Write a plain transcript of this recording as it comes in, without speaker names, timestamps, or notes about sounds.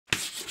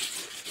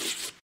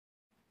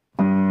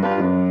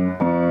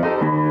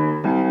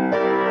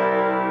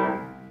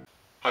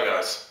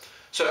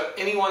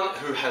Anyone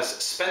who has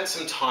spent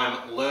some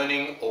time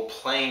learning or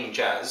playing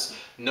jazz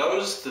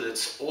knows that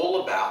it's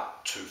all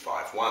about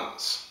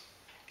 2-5-1s.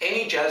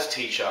 Any jazz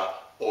teacher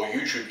or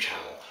YouTube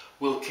channel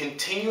will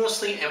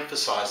continuously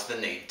emphasize the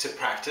need to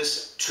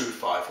practice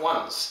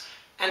 2-5-1s,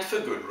 and for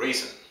good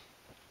reason.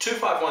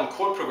 2-5-1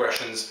 chord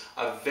progressions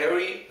are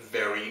very,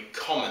 very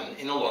common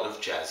in a lot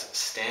of jazz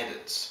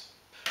standards.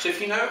 So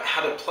if you know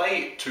how to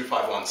play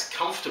 2-5-1s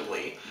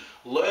comfortably,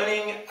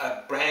 learning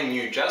a brand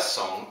new jazz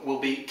song will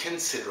be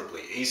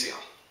considerably easier.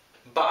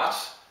 But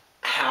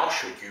how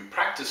should you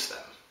practice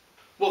them?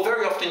 Well,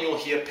 very often you'll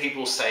hear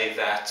people say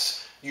that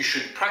you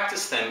should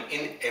practice them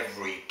in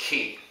every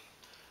key.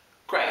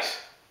 Great,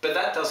 but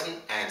that doesn't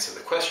answer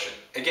the question.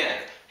 Again,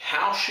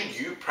 how should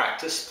you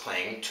practice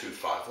playing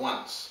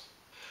 2-5-1s?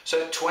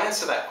 So to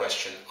answer that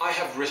question, I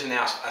have written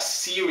out a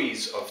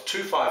series of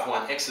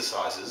 2-5-1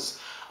 exercises,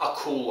 a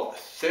cool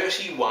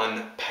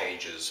 31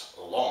 pages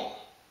long.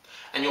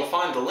 And you'll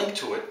find the link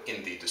to it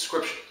in the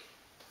description.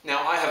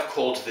 Now, I have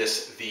called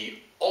this the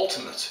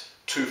ultimate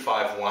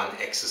 2-5-1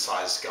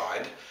 exercise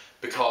guide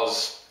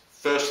because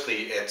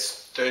firstly,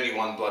 it's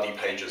 31 bloody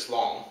pages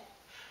long,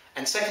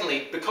 and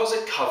secondly, because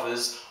it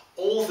covers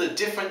all the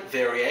different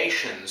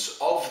variations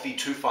of the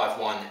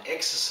 2-5-1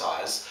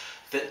 exercise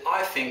that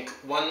I think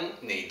one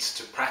needs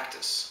to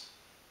practice.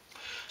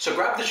 So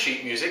grab the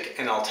sheet music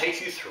and I'll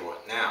take you through it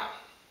now.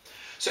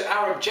 So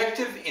our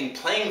objective in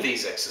playing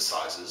these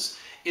exercises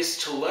is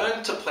to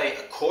learn to play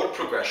a chord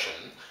progression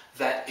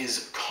that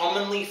is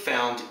commonly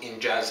found in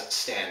jazz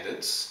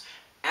standards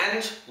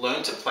and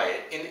learn to play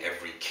it in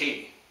every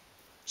key.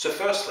 So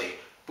firstly,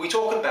 we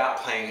talk about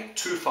playing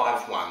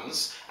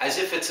 2-5-1s as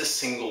if it's a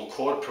single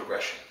chord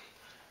progression.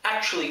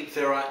 Actually,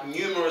 there are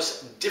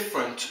numerous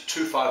different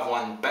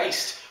 2-5-1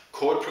 based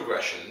chord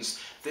progressions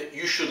that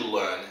you should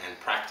learn and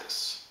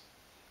practice.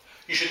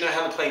 You should know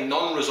how to play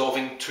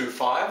non-resolving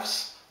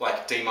 2-5s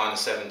like D minor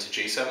 7 to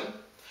G7,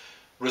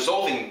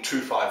 resolving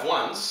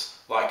 2-5-1s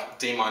like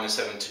D minor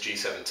 7 to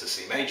G7 to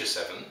C major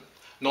 7,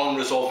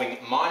 non-resolving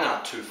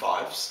minor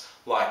 2-5s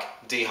like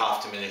D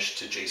half diminished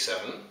to G7,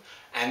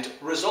 and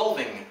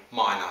resolving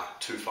minor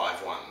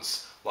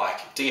 2-5-1s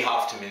like D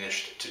half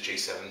diminished to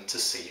G7 to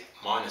C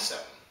minor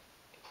 7.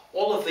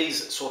 All of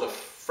these sort of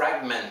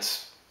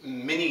fragment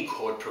mini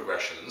chord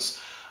progressions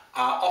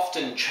are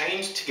often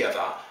chained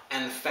together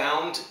and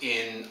found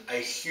in a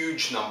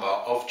huge number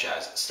of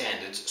jazz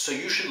standards, so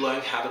you should learn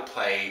how to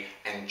play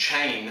and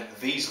chain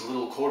these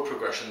little chord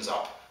progressions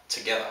up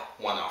together,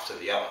 one after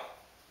the other.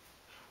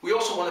 We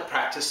also want to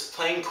practice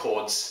playing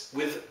chords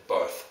with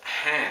both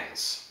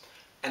hands.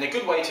 And a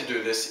good way to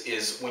do this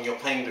is when you're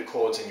playing the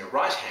chords in your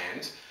right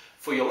hand,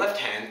 for your left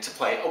hand to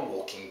play a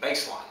walking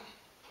bass line.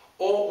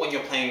 Or when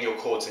you're playing your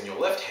chords in your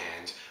left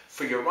hand,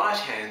 for your right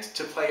hand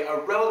to play a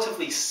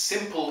relatively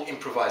simple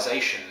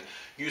improvisation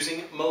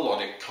using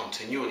melodic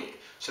continuity.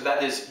 So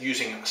that is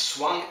using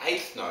swung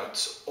eighth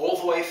notes all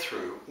the way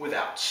through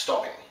without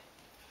stopping.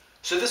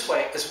 So this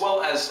way, as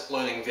well as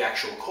learning the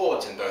actual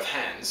chords in both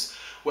hands,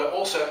 we're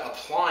also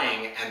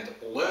applying and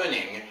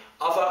learning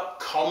other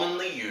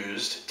commonly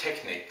used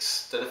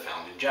techniques that are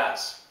found in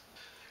jazz.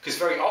 Because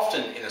very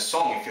often in a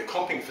song, if you're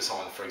comping for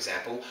someone, for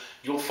example,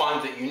 you'll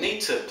find that you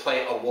need to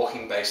play a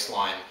walking bass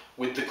line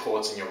with the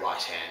chords in your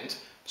right hand,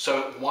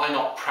 so why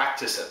not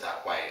practice it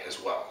that way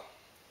as well?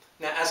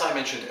 Now, as I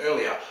mentioned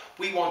earlier,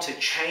 we want to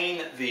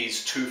chain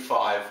these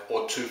 2-5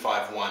 or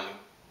 2-5-1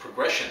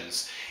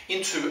 progressions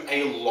into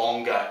a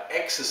longer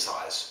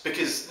exercise,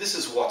 because this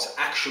is what's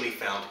actually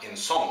found in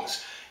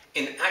songs.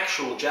 In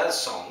actual jazz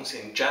songs,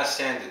 in jazz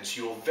standards,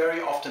 you'll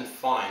very often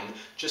find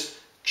just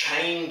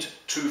chained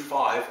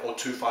 2-5 or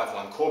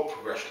 2-5-1 chord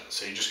progressions.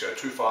 So you just go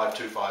 2-5,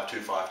 2-5,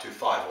 2-5,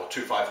 2-5, or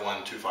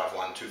 2-5-1,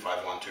 2-5-1,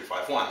 2-5-1,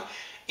 2-5-1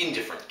 in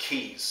different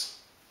keys.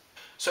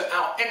 So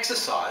our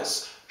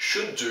exercise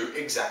should do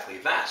exactly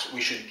that. We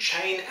should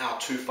chain our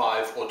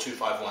 2-5 or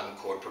 2-5-1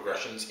 chord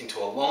progressions into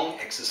a long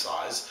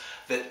exercise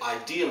that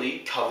ideally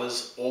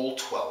covers all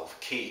 12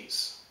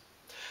 keys.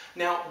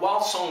 Now,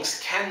 while songs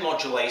can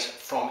modulate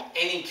from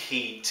any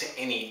key to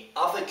any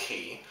other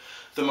key,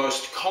 the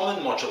most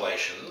common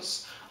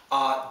modulations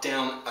are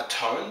down a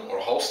tone or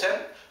a whole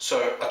step,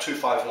 so a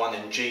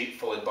 2-5-1 in G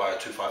followed by a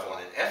 2-5-1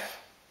 in F,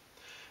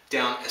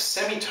 down a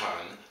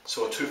semitone,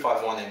 so a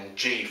 2-5-1 in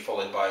G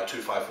followed by a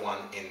 2-5-1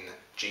 in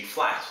G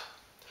flat,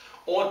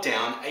 or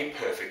down a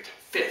perfect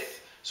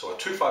fifth, so a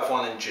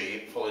 2-5-1 in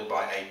G followed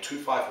by a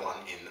 2-5-1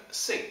 in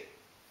C.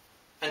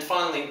 And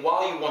finally,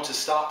 while you want to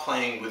start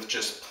playing with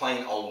just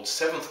plain old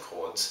seventh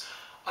chords,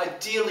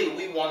 ideally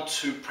we want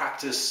to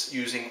practice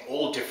using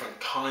all different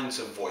kinds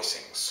of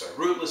voicings. So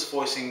rootless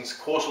voicings,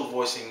 quartal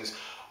voicings,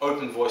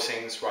 open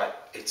voicings, right,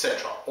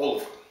 etc. All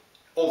of them.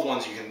 All the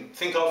ones you can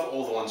think of,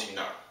 all the ones you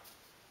know.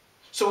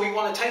 So we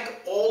want to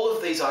take all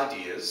of these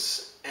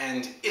ideas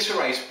and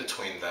iterate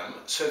between them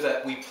so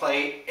that we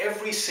play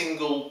every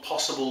single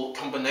possible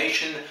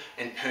combination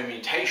and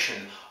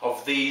permutation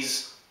of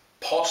these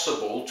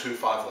possible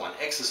 2-5-1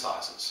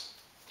 exercises.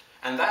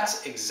 And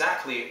that's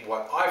exactly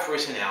what I've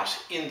written out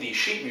in the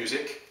sheet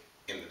music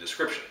in the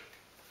description.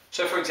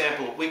 So for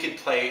example, we could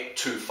play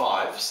 2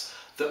 5s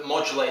that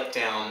modulate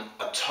down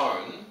a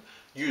tone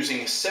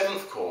using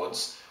 7th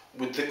chords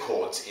with the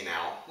chords in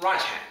our right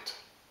hand.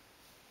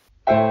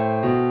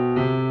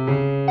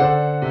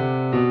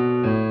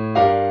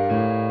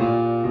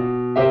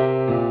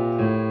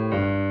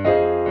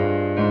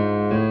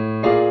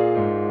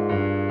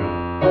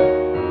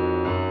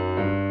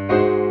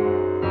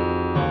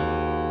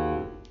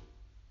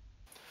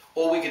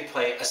 Or we could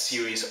play a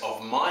series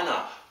of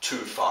minor 2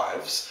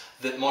 5s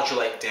that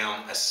modulate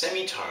down a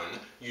semitone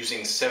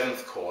using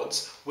 7th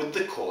chords with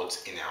the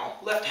chords in our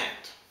left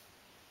hand.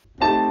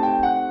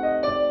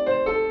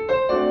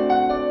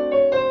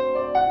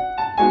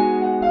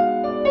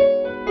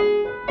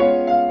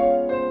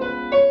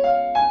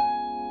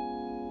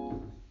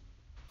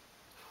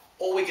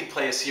 Or we could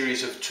play a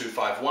series of 2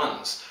 5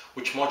 1s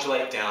which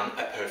modulate down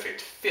a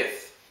perfect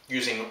 5th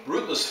using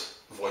rootless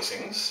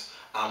voicings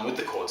with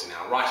the chords in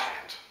our right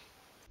hand.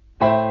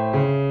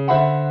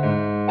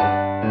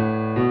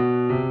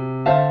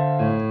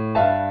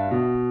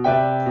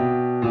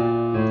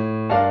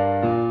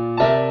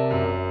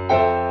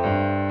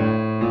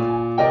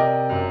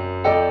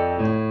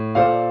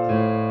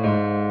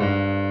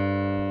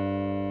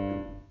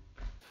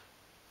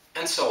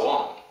 And so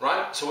on,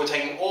 right? So we're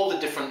taking all the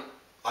different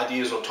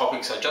ideas or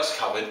topics I just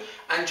covered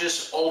and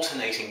just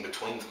alternating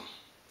between them.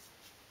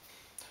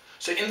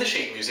 So in the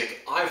sheet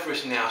music, I've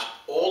written out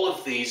all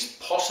of these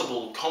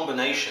possible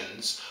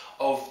combinations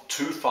of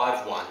 2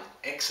 5 1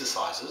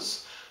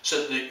 exercises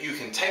so that you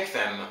can take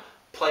them,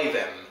 play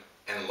them,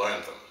 and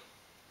learn them.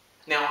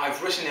 Now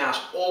I've written out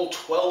all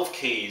 12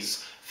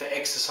 keys for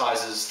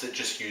exercises that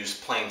just use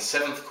plain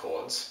 7th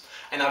chords,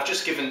 and I've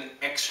just given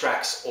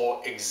extracts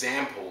or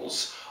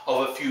examples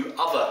of a few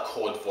other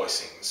chord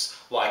voicings,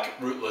 like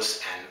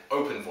rootless and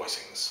open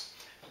voicings.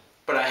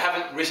 But I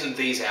haven't written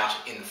these out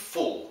in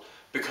full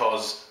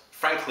because,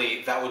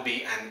 frankly, that would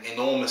be an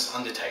enormous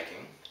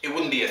undertaking. It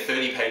wouldn't be a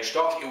 30-page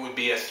doc, it would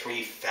be a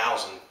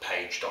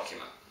 3,000-page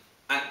document.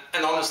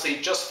 And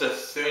honestly, just the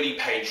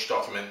 30-page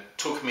document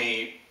took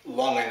me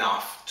long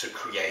enough to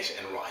create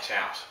and write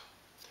out.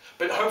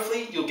 But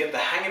hopefully you'll get the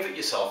hang of it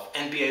yourself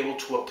and be able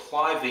to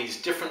apply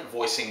these different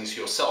voicings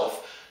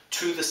yourself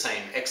to the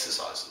same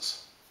exercises.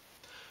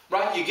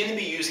 Right, you're going to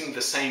be using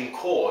the same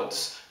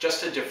chords,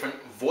 just a different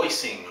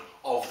voicing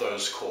of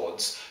those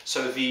chords,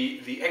 so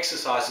the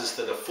exercises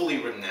that are fully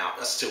written out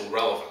are still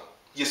relevant.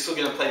 You're still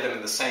going to play them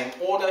in the same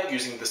order,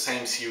 using the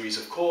same series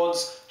of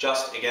chords,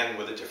 just again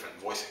with a different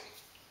voicing.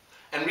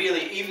 And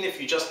really, even if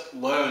you just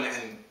learn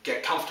and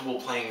get comfortable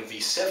playing the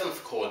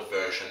 7th chord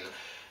version,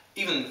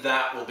 even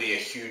that will be a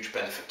huge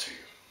benefit to you.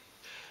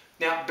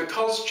 Now,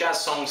 because jazz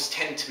songs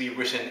tend to be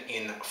written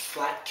in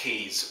flat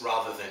keys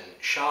rather than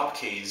sharp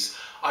keys,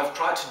 I've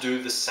tried to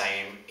do the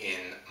same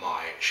in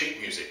my sheet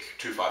music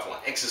 2 5 1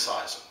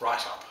 exercise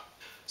write-up.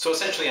 So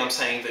essentially I'm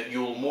saying that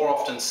you'll more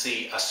often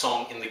see a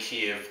song in the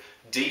key of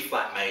D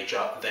flat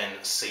major than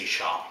C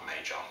sharp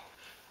major.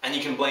 And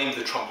you can blame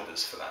the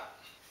trumpeters for that.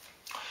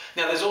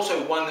 Now there's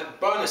also one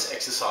bonus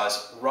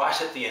exercise right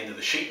at the end of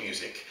the sheet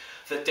music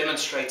that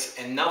demonstrates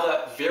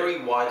another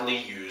very widely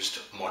used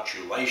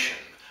modulation,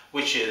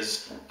 which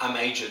is a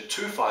major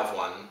 2 5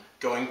 1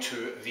 going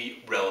to the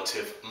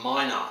relative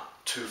minor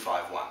 2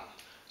 5 1.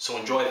 So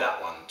enjoy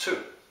that one too.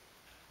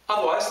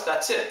 Otherwise,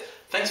 that's it.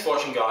 Thanks for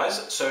watching,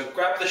 guys. So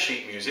grab the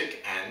sheet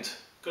music and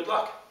good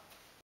luck.